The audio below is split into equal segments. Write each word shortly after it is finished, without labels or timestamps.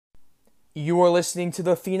You are listening to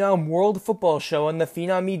the Phenom World Football Show on the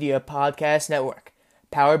Phenom Media Podcast Network,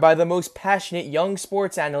 powered by the most passionate young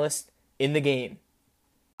sports analysts in the game.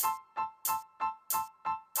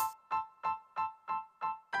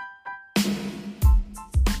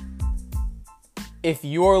 If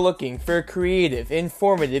you're looking for creative,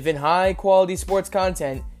 informative, and high-quality sports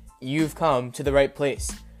content, you've come to the right place.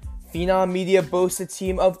 Phenom Media boasts a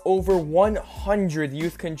team of over 100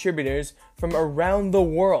 youth contributors from around the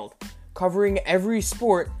world, covering every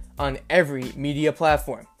sport on every media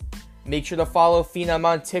platform. Make sure to follow Phenom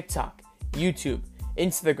on TikTok, YouTube,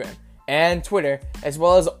 Instagram, and Twitter, as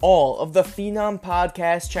well as all of the Phenom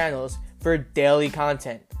podcast channels for daily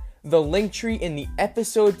content. The link tree in the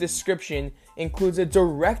episode description includes a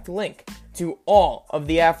direct link to all of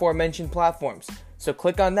the aforementioned platforms, so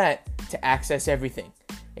click on that to access everything.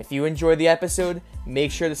 If you enjoy the episode,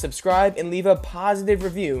 make sure to subscribe and leave a positive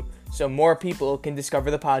review so more people can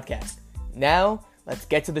discover the podcast. Now, let's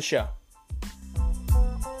get to the show.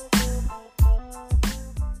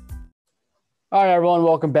 All right, everyone,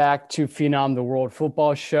 welcome back to Phenom, the World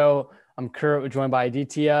Football Show. I'm Kurt, we're joined by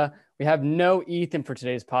Aditya. We have no Ethan for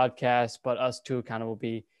today's podcast, but us two kind of will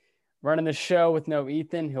be running the show with no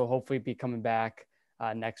Ethan. He'll hopefully be coming back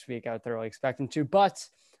next week. I would thoroughly expect him to, but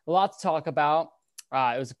a lot to talk about.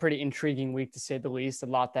 It was a pretty intriguing week, to say the least. A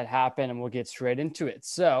lot that happened, and we'll get straight into it.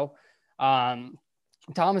 So,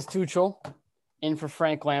 Thomas Tuchel in for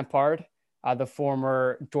Frank Lampard, the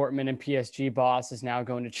former Dortmund and PSG boss, is now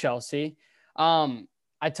going to Chelsea.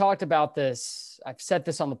 I talked about this. I've said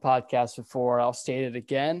this on the podcast before. I'll state it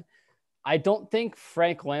again. I don't think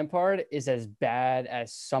Frank Lampard is as bad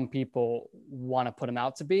as some people want to put him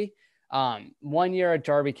out to be. 1 year at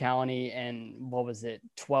Derby County and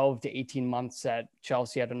 12 to 18 months at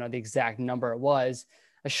Chelsea. I don't know the exact number it was.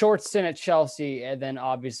 A short stint at Chelsea, and then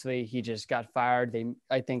obviously he just got fired.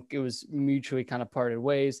 I think it was mutually kind of parted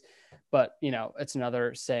ways, but it's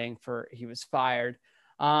another saying for he was fired.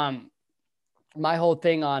 My whole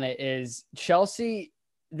thing on it is Chelsea.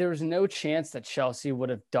 There was no chance that Chelsea would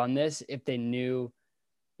have done this if they knew,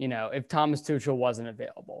 if Thomas Tuchel wasn't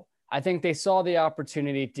available. I think they saw the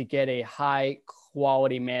opportunity to get a high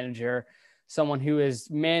quality manager, someone who has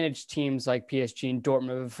managed teams like PSG and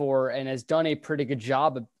Dortmund before and has done a pretty good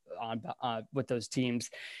job with those teams.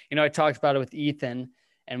 I talked about it with Ethan,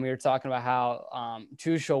 and we were talking about how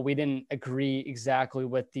Tuchel, we didn't agree exactly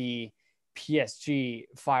with the PSG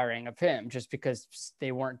firing of him. Just because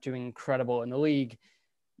they weren't doing incredible in the league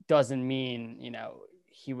doesn't mean,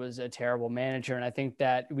 he was a terrible manager. And I think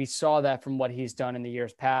that we saw that from what he's done in the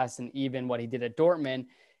years past and even what he did at Dortmund.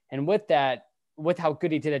 And with how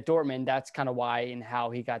good he did at Dortmund, that's kind of why and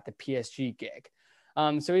how he got the PSG gig.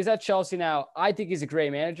 So he's at Chelsea now. I think he's a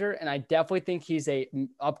great manager, and I definitely think he's a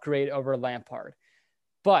upgrade over Lampard.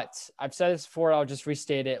 But I've said this before, I'll just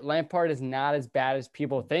restate it. Lampard is not as bad as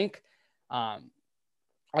people think. I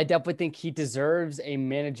definitely think he deserves a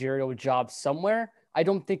managerial job somewhere. I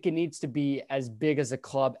don't think it needs to be as big as a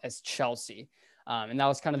club as Chelsea. And that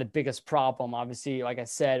was kind of the biggest problem. Obviously, like I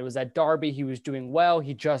said, it was at Derby. He was doing well.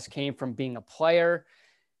 He just came from being a player.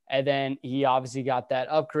 And then he obviously got that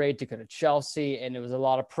upgrade to go to Chelsea. And it was a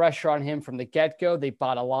lot of pressure on him from the get-go. They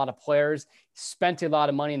bought a lot of players, spent a lot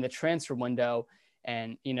of money in the transfer window.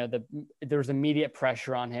 And, there was immediate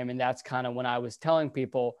pressure on him. And that's kind of when I was telling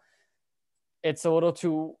people it's a little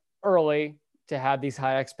too early to have these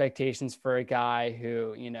high expectations for a guy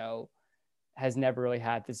who, has never really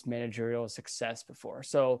had this managerial success before.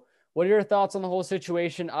 So what are your thoughts on the whole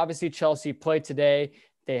situation? Obviously, Chelsea played today.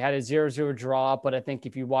 They had a 0-0 draw, but I think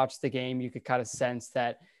if you watch the game, you could kind of sense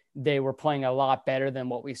that they were playing a lot better than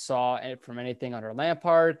what we saw from anything under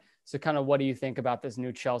Lampard. So kind of what do you think about this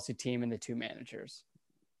new Chelsea team and the two managers?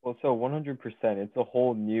 Well, so 100%, it's a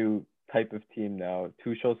whole new type of team now.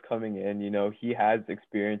 Tuchel's coming in, he has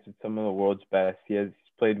experience with some of the world's best. He has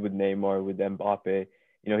played with Neymar, with Mbappe.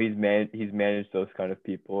 He's managed those kind of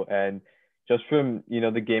people. And just from,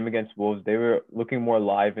 the game against Wolves, they were looking more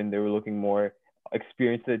live and they were looking more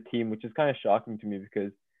experienced as a team, which is kind of shocking to me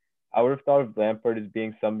because I would have thought of Lampard as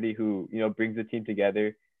being somebody who, brings the team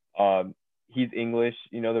together. He's English,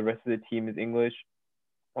 the rest of the team is English,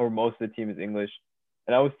 or most of the team is English.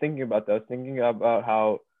 And I was thinking about that. I was thinking about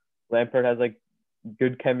how Lampard has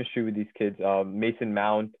good chemistry with these kids. Mason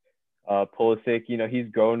Mount, Pulisic,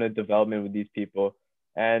 he's grown a development with these people.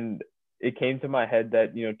 And it came to my head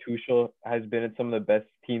that, Tuchel has been at some of the best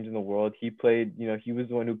teams in the world. He played, he was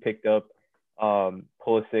the one who picked up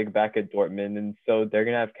Pulisic back at Dortmund. And so they're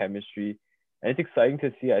going to have chemistry. And it's exciting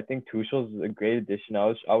to see. I think Tuchel's a great addition. I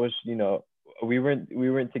was we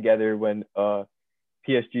weren't together when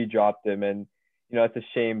PSG dropped him. And, it's a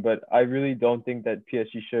shame. But I really don't think that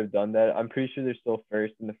PSG should have done that. I'm pretty sure they're still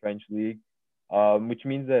first in the French league, which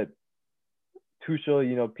means that Tuchel,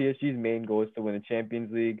 PSG's main goal is to win the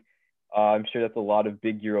Champions League. I'm sure that's a lot of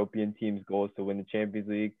big European teams' goals to win the Champions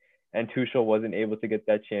League. And Tuchel wasn't able to get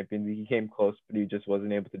that Champions League. He came close, but he just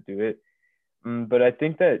wasn't able to do it. But I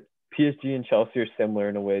think that PSG and Chelsea are similar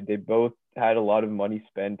in a way. They both had a lot of money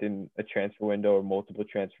spent in a transfer window or multiple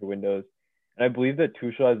transfer windows. And I believe that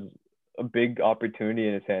Tuchel has a big opportunity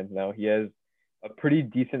in his hands now. He has a pretty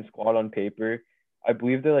decent squad on paper. I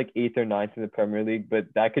believe they're like eighth or ninth in the Premier League, but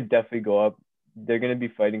that could definitely go up. They're going to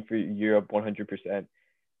be fighting for Europe 100%.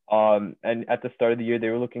 And at the start of the year, they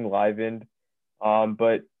were looking livened.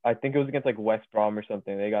 But I think it was against like West Brom or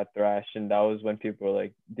something. They got thrashed, and that was when people were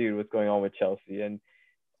like, "Dude, what's going on with Chelsea?" And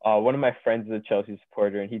one of my friends is a Chelsea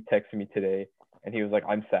supporter, and he texted me today, and he was like,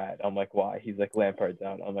 "I'm sad." I'm like, "Why?" He's like, "Lampard's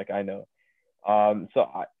out." I'm like, "I know." So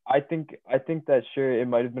I think that sure it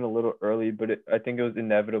might have been a little early, but I think it was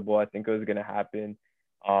inevitable. I think it was gonna happen.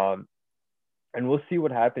 And we'll see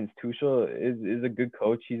what happens. Tuchel is a good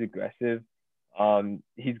coach. He's aggressive.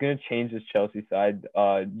 He's gonna change this Chelsea side.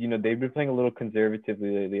 They've been playing a little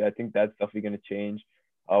conservatively lately. I think that's definitely gonna change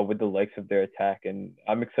with the likes of their attack, and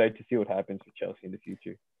I'm excited to see what happens with Chelsea in the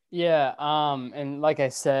future. Yeah. And like I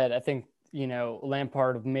said, I think,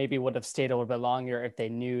 Lampard maybe would have stayed a little bit longer if they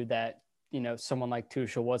knew that, someone like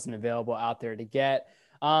Tuchel wasn't available out there to get.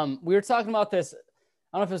 We were talking about this.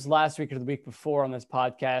 I don't know if it was last week or the week before on this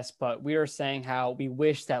podcast, but we were saying how we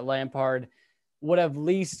wish that Lampard would have at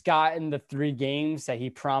least gotten the 3 games that he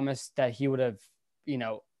promised that he would have,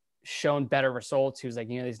 shown better results. He was like,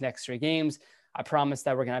 these next 3 games, I promise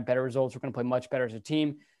that we're going to have better results. We're going to play much better as a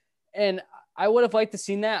team. And I would have liked to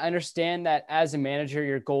seen that. I understand that as a manager,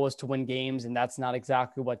 your goal is to win games, and that's not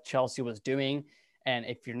exactly what Chelsea was doing. And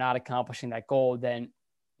if you're not accomplishing that goal, then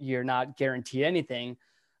you're not guaranteed anything.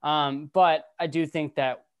 But I do think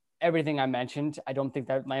that everything I mentioned, I don't think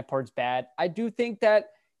that Lampard's bad. I do think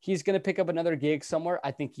that he's going to pick up another gig somewhere.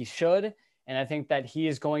 I think he should. And I think that he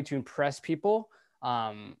is going to impress people.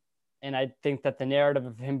 And I think that the narrative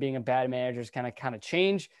of him being a bad manager is going to kind of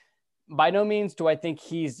change. By no means do I think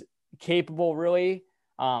he's capable really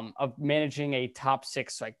of managing a top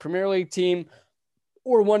 6 like Premier League team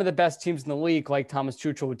or one of the best teams in the league like Thomas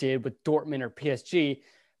Tuchel did with Dortmund or PSG.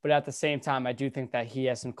 But at the same time, I do think that he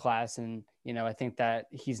has some class, and I think that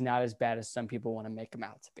he's not as bad as some people want to make him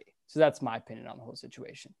out to be. So that's my opinion on the whole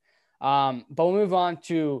situation. But we'll move on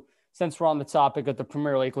to, since we're on the topic of the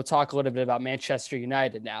Premier League, we'll talk a little bit about Manchester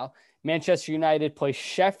United now. Manchester United plays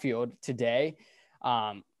Sheffield today.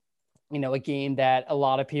 A game that a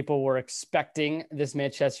lot of people were expecting this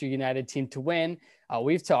Manchester United team to win.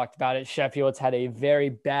 We've talked about it. Sheffield's had a very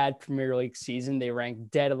bad Premier League season. They ranked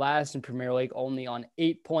dead last in Premier League, only on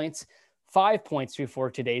 8 points, 5 points before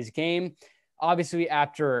today's game. Obviously,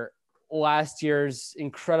 after last year's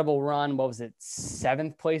incredible run, what was it,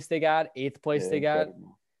 7th place they got, 8th place they got?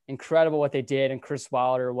 Incredible what they did. And Chris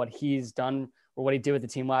Wilder, what he's done or what he did with the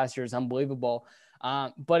team last year is unbelievable.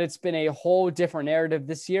 But it's been a whole different narrative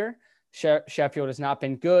this year. Sheffield has not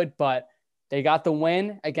been good, but they got the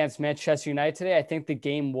win against Manchester United today. I think the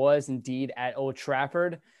game was indeed at Old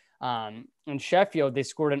Trafford. In Sheffield, they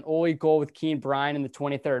scored an early goal with Keane Bryan in the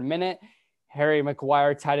 23rd minute. Harry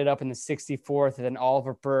Maguire tied it up in the 64th, and then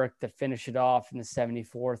Oliver Burke to finish it off in the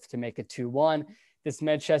 74th to make it 2-1. This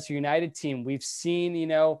Manchester United team, we've seen,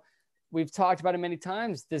 we've talked about it many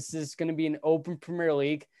times. This is going to be an open Premier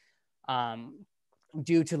League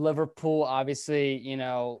due to Liverpool, obviously,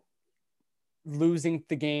 losing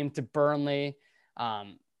the game to Burnley, how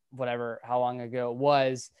long ago it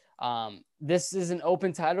was. This is an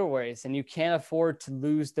open title race, and you can't afford to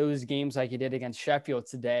lose those games like you did against Sheffield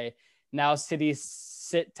today. Now City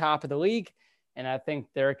sit top of the league, and I think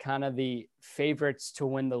they're kind of the favorites to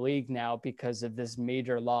win the league now because of this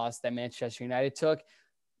major loss that Manchester United took.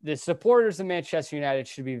 The supporters of Manchester United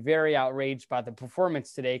should be very outraged by the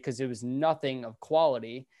performance today because it was nothing of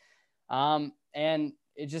quality. And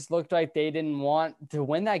it just looked like they didn't want to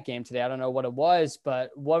win that game today. I don't know what it was,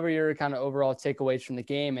 but what were your kind of overall takeaways from the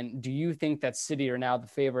game? And do you think that City are now the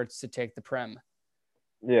favorites to take the Prem?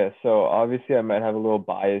 Yeah, so obviously I might have a little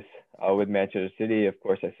bias with Manchester City. Of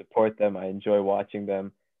course, I support them. I enjoy watching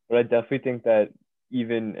them. But I definitely think that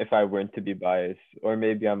even if I weren't to be biased, or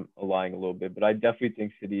maybe I'm lying a little bit, but I definitely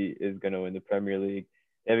think City is going to win the Premier League.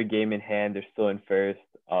 They have a game in hand. They're still in first.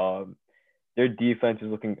 Their defense is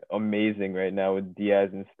looking amazing right now with Diaz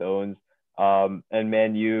and Stones. And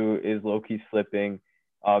Man U is low-key slipping.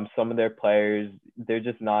 Some of their players, they're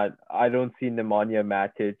just not – I don't see Nemanja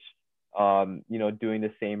Matic, doing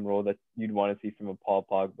the same role that you'd want to see from a Paul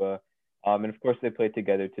Pogba. And of course they played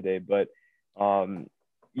together today, but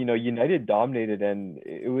United dominated, and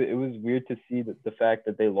it was weird to see the fact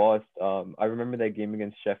that they lost. I remember that game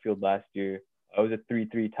against Sheffield last year. It was a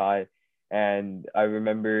 3-3 tie, and I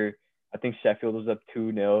remember I think Sheffield was up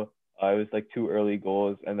 2-0. It was like two early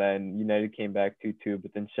goals, and then United came back 2-2,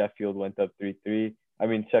 but then Sheffield went up 3-3. I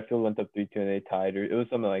mean, Sheffield went up 3-2 and they tied, or it was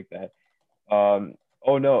something like that.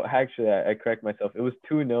 Oh no, actually, I correct myself. It was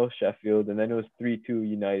 2-0 Sheffield, and then it was 3-2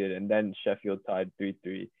 United, and then Sheffield tied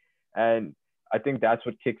 3-3. And I think that's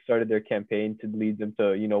what kickstarted their campaign to lead them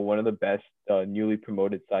to, one of the best newly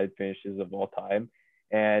promoted side finishes of all time.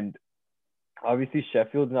 And obviously,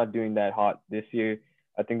 Sheffield's not doing that hot this year.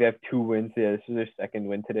 I think they have 2 wins today. This is their second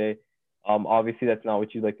win today. Obviously, that's not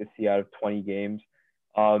what you'd like to see out of 20 games.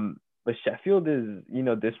 But Sheffield is,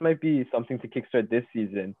 this might be something to kickstart this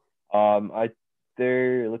season.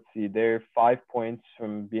 They're 5 points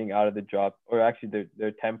from being out of the drop, or actually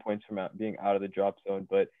they're 10 points from being out of the drop zone.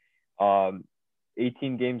 But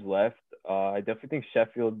 18 games left. I definitely think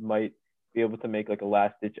Sheffield might be able to make like a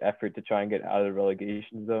last ditch effort to try and get out of the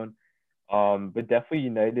relegation zone. But definitely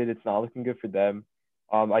United, it's not looking good for them.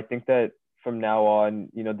 I think that from now on,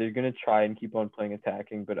 they're going to try and keep on playing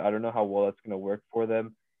attacking, but I don't know how well that's going to work for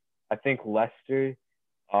them. I think Leicester,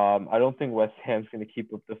 I don't think West Ham's going to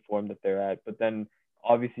keep up the form that they're at, but then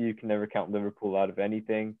obviously you can never count Liverpool out of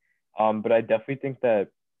anything. But I definitely think that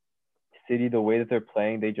City, the way that they're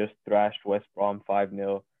playing, they just thrashed West Brom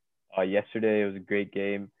 5-0 yesterday. It was a great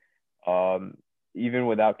game. Even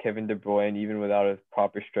without Kevin De Bruyne, even without a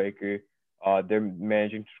proper striker, they're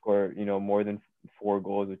managing to score, more than 4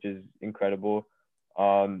 goals, which is incredible.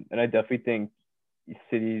 And I definitely think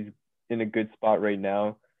City's in a good spot right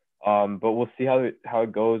now. But we'll see how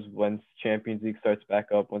it goes once Champions League starts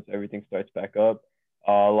back up, once everything starts back up.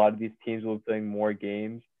 A lot of these teams will be playing more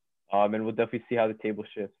games, and we'll definitely see how the table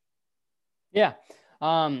shifts. Yeah.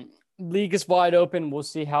 League is wide open. We'll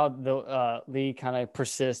see how the league kind of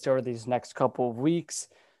persists over these next couple of weeks.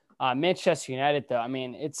 Manchester United, though, I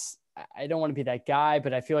mean, I don't want to be that guy,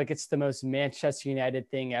 but I feel like it's the most Manchester United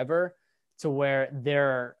thing ever, to where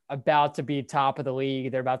they're about to be top of the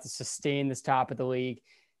league. They're about to sustain this top of the league.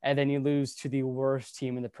 And then you lose to the worst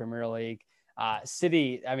team in the Premier League.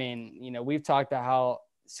 City, I mean, we've talked about how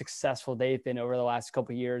successful they've been over the last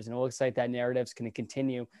couple of years, and it looks like that narrative's going to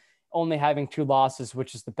continue, only having 2 losses,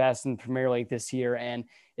 which is the best in the Premier League this year. And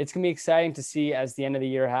it's going to be exciting to see as the end of the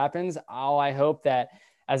year happens. I hope that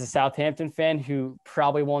as a Southampton fan who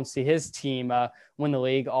probably won't see his team win the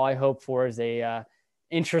league, all I hope for is a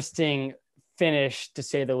interesting finish, to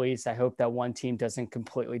say the least. I hope that one team doesn't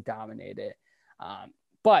completely dominate it.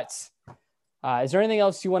 But is there anything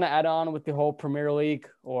else you want to add on with the whole Premier League?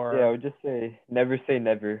 Or yeah, I would just say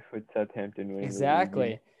never with Southampton winning.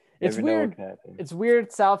 Exactly. It's weird. It's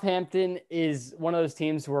weird. Southampton is one of those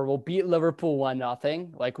teams where we'll beat Liverpool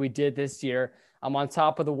 1-0, like we did this year. I'm on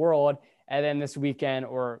top of the world. And then this weekend,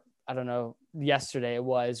 or I don't know, yesterday it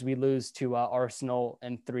was, we lose to Arsenal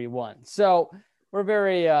in 3-1. So we're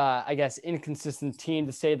very, inconsistent team,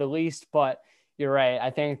 to say the least. But you're right.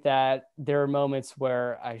 I think that there are moments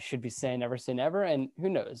where I should be saying never say never. And who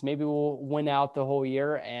knows, maybe we'll win out the whole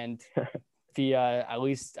year and be at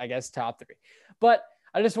least, top 3. But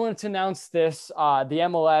I just wanted to announce this, the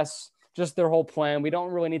MLS, just their whole plan. We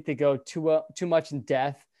don't really need to go too much in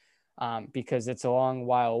depth because it's a long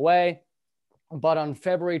while away. But on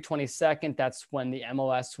February 22nd, that's when the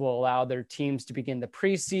MLS will allow their teams to begin the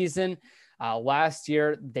preseason. Last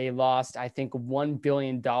year, they lost, I think, $1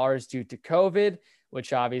 billion due to COVID,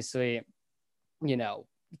 which obviously,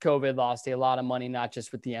 COVID lost a lot of money, not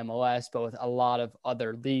just with the MLS, but with a lot of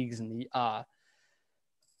other leagues in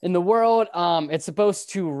the world. It's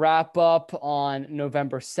supposed to wrap up on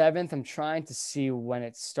November 7th. I'm trying to see when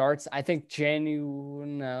it starts. I think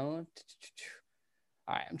All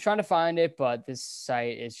right, I'm trying to find it, but this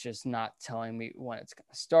site is just not telling me when it's going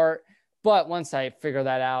to start. But once I figure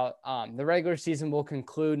that out, the regular season will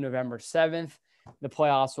conclude November 7th. The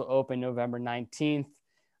playoffs will open November 19th.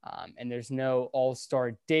 And there's no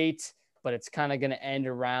all-star date, but it's kind of going to end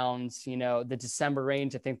around, the December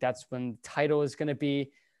range. I think that's when the title is going to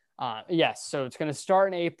be. Yes, so it's going to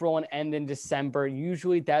start in April and end in December.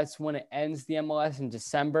 Usually that's when it ends, the MLS, in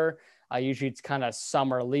December. Usually it's kind of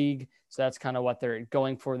summer league. So that's kind of what they're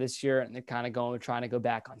going for this year. And they're kind of trying to go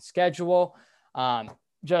back on schedule.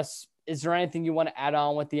 Is there anything you want to add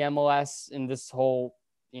on with the MLS in this whole,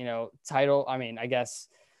 title? I mean, I guess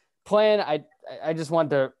plan. I just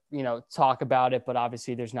wanted to, talk about it, but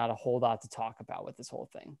obviously there's not a whole lot to talk about with this whole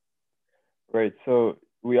thing. Right. So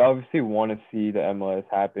we obviously want to see the MLS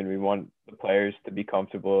happen. We want the players to be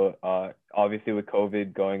comfortable. Obviously with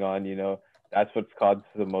COVID going on, that's what's caused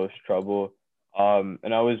the most trouble.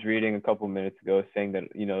 And I was reading a couple minutes ago saying that,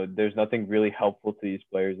 there's nothing really helpful to these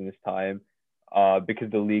players in this time,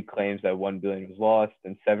 because the league claims that 1 billion was lost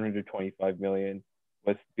and 725 million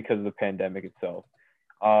was because of the pandemic itself.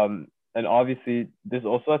 And obviously this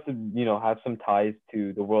also has to, have some ties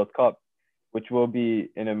to the World Cup, which will be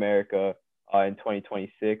in America in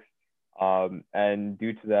 2026. And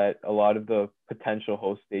due to that, a lot of the potential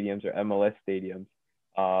host stadiums are MLS stadiums.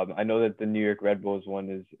 I know that the New York Red Bulls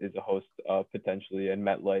one is a host potentially, and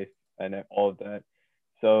MetLife and all of that.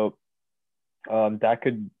 So that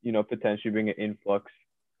could, potentially bring an influx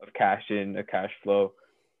of cash in, a cash flow.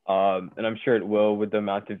 And I'm sure it will with the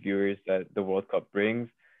amount of viewers that the World Cup brings.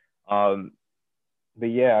 Um, but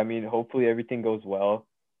yeah, I mean, hopefully everything goes well,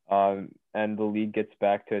 and the league gets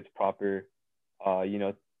back to its proper,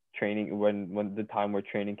 training when the time where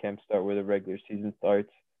training camps start, where the regular season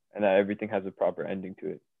starts, and that everything has a proper ending to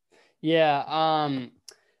it. Yeah.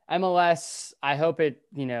 MLS, I hope it,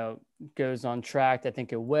 goes on track. I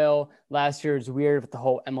think it will. Last year was weird with the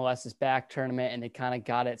whole MLS is back tournament, and they kind of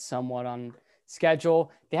got it somewhat on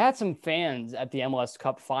schedule. They had some fans at the MLS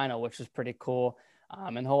Cup final, which was pretty cool.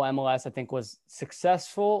 And the whole MLS, I think, was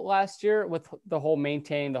successful last year with the whole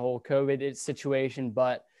maintaining the whole COVID situation,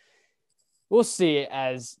 but we'll see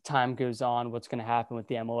as time goes on what's going to happen with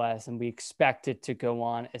the MLS, and we expect it to go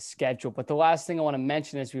on as scheduled. But the last thing I want to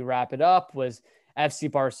mention as we wrap it up was FC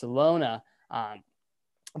Barcelona.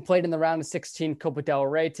 Played in the round of 16 Copa del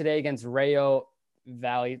Rey today against Rayo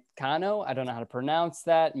Vallecano. I don't know how to pronounce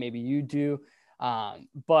that. Maybe you do.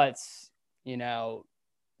 But,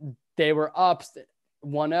 they were up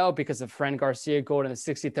 1-0 because of Fran Garcia goal in the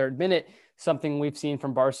 63rd minute, something we've seen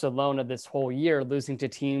from Barcelona this whole year, losing to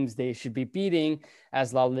teams they should be beating,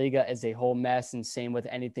 as La Liga is a whole mess, and same with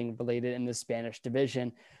anything related in the Spanish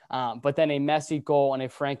division. But then a Messi goal and a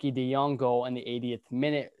Frankie de Jong goal in the 80th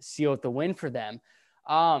minute sealed the win for them.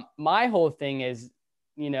 My whole thing is,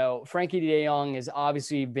 Frankie de Jong has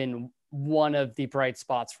obviously been one of the bright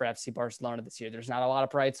spots for FC Barcelona this year. There's not a lot of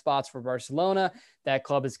bright spots for Barcelona. That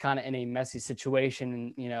club is kind of in a messy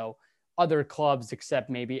situation. Other clubs, except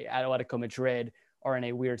maybe Atletico Madrid, are in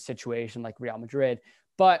a weird situation like Real Madrid.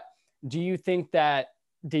 But do you think that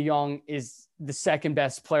De Jong is the second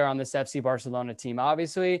best player on this FC Barcelona team,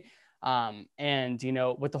 obviously? And,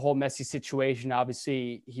 with the whole Messi situation,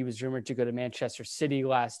 obviously he was rumored to go to Manchester City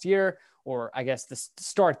last year, or I guess the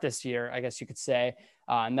start this year, I guess you could say.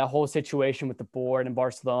 And that whole situation with the board in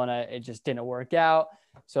Barcelona, it just didn't work out.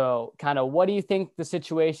 So kind of what do you think the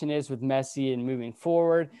situation is with Messi and moving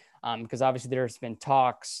forward? Because obviously there's been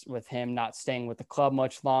talks with him not staying with the club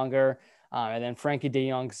much longer. And then Frankie de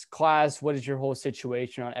Jong's class, what is your whole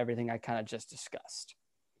situation on everything I kind of just discussed?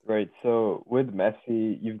 Right. So with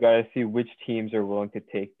Messi, you've got to see which teams are willing to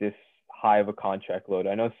take this high of a contract load.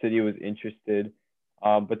 I know City was interested,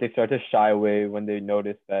 but they started to shy away when they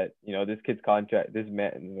noticed that, this kid's contract,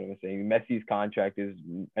 Messi's contract is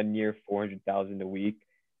a near 400,000 a week,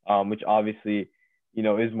 which obviously,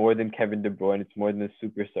 is more than Kevin De Bruyne. It's more than the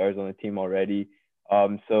superstars on the team already.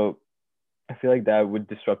 So I feel like that would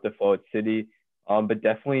disrupt the flow at City. But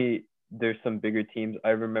definitely there's some bigger teams. I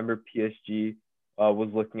remember PSG was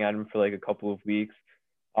looking at him for like a couple of weeks.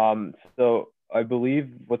 So I believe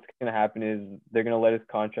what's going to happen is they're going to let his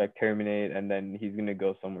contract terminate, and then he's going to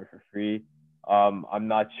go somewhere for free. I'm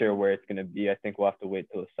not sure where it's going to be. I think we'll have to wait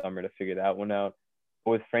till the summer to figure that one out.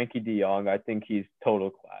 But with Frankie de Jong, I think he's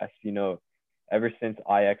total class. Ever since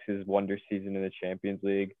Ajax's wonder season in the Champions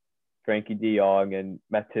League, Frankie de Jong and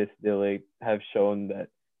Mathis de Ligt have shown that,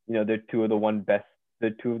 they're two of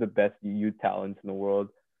the best youth talents in the world.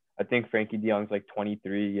 I think Frankie de Jong's like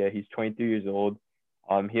 23. Yeah, he's 23 years old.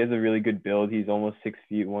 He has a really good build. He's almost 6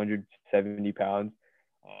 feet, 170 pounds.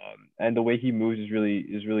 And the way he moves is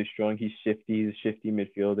really strong. He's shifty. He's a shifty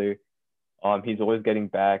midfielder. He's always getting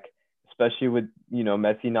back, especially with,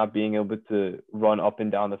 Messi not being able to run up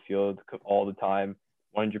and down the field all the time,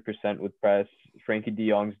 100% with press. Frankie de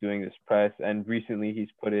Jong's doing this press, and recently he's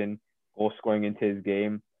put in goal scoring into his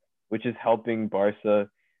game, which is helping Barca.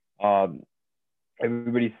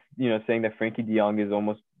 Everybody's, saying that Frankie de Jong is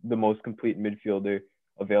almost the most complete midfielder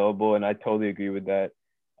available, and I totally agree with that.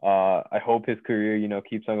 I hope his career,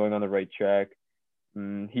 keeps on going on the right track.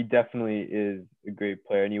 He definitely is a great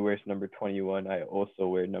player, and he wears number 21. I also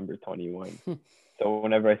wear number 21. So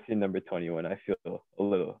whenever I see number 21, I feel a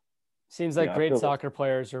little. Seems like great soccer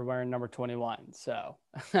players are wearing number 21. So,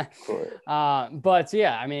 Cool. But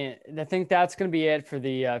yeah, I mean, I think that's going to be it for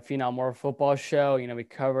the Phenom World Football Show. We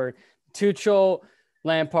covered Tuchel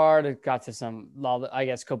Lampard. It got to I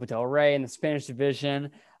guess, Copa del Rey in the Spanish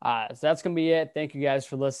division. So that's going to be it. Thank you guys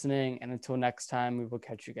for listening. And until next time, we will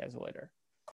catch you guys later.